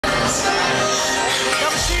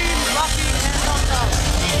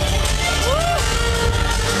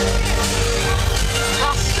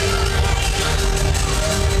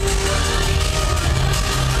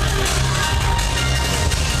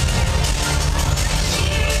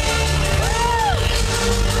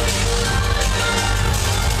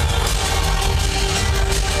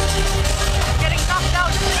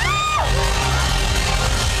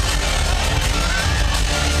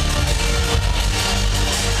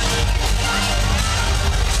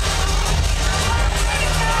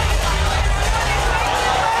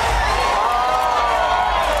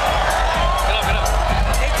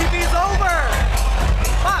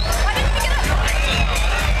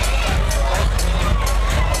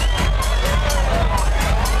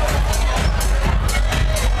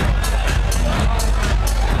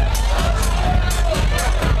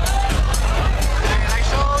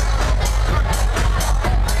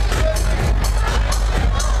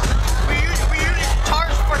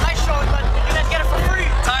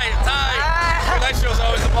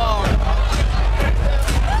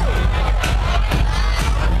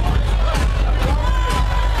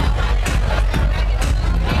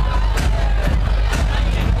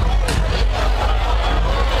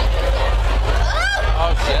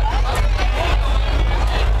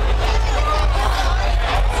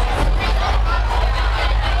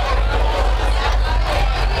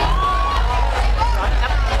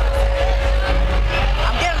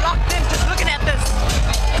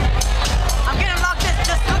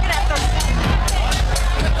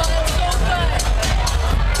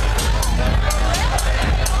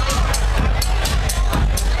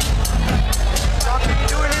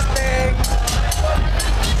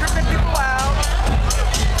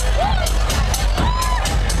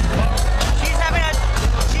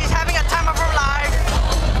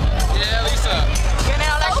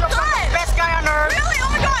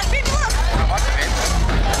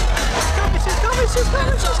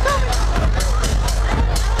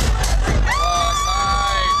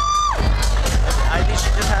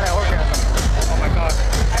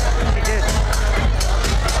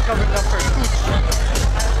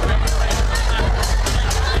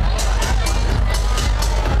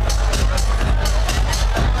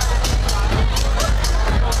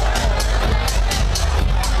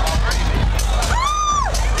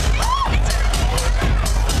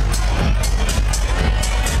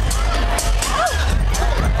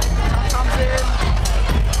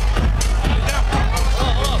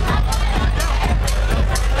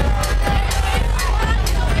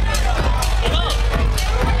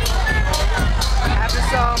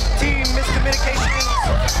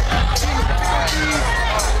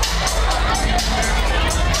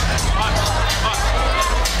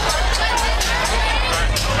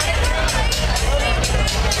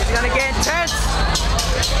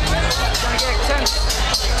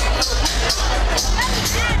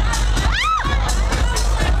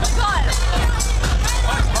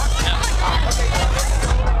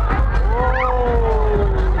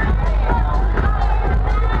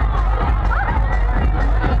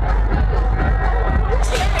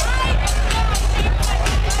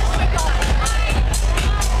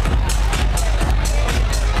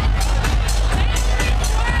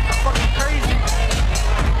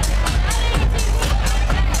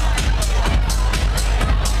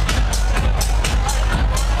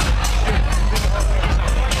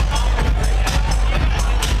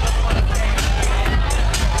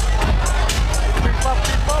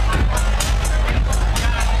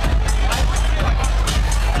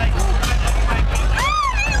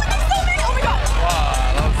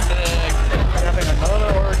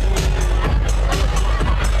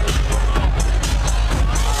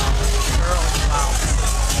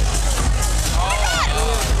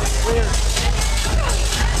here.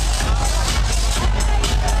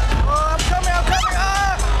 Oh, I'm coming, I'm coming!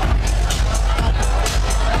 Ah!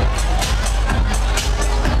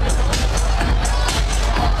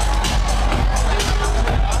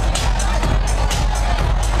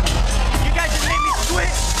 You guys just made me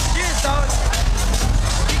sweat. Cheers, dog.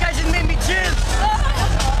 You guys just made me cheers.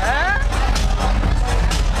 Huh?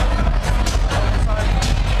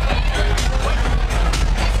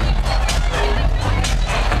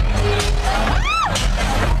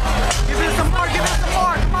 Give it some more,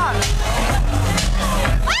 come on.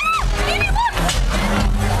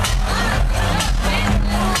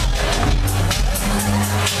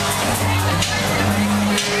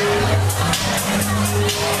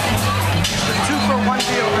 The 2-for-1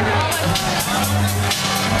 deal.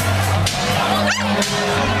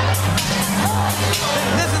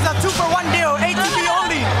 This is a 2-for-1 deal, ATV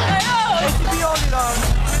only. ATV only, dog.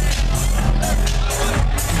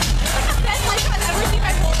 Best life I've ever seen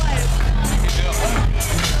my whole life.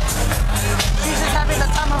 She's just having the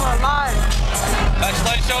time of her life. Best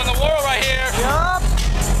light show in the world right here. Yup.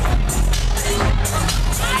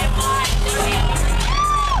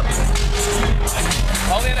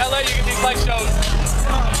 Only in LA you can do light shows.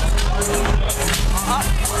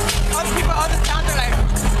 Other people, other towns are like,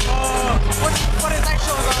 what is that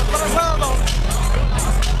show? What are those?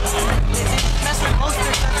 They mess with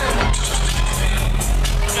posters.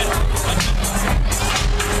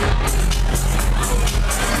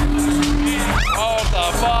 Oh, the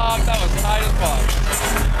fuck? That was tight as fuck.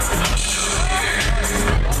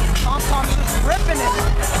 Tom's just ripping it.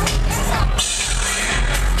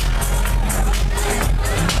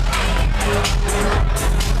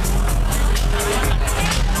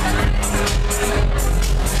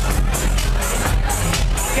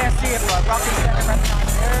 Can't see it, but Rocky's standing right now.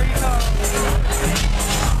 There you go.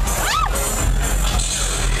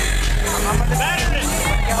 I'm gonna Veteran!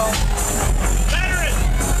 get home. Veteran!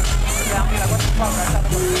 Yeah, I'm like, what the fuck? I thought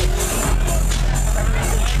it was good.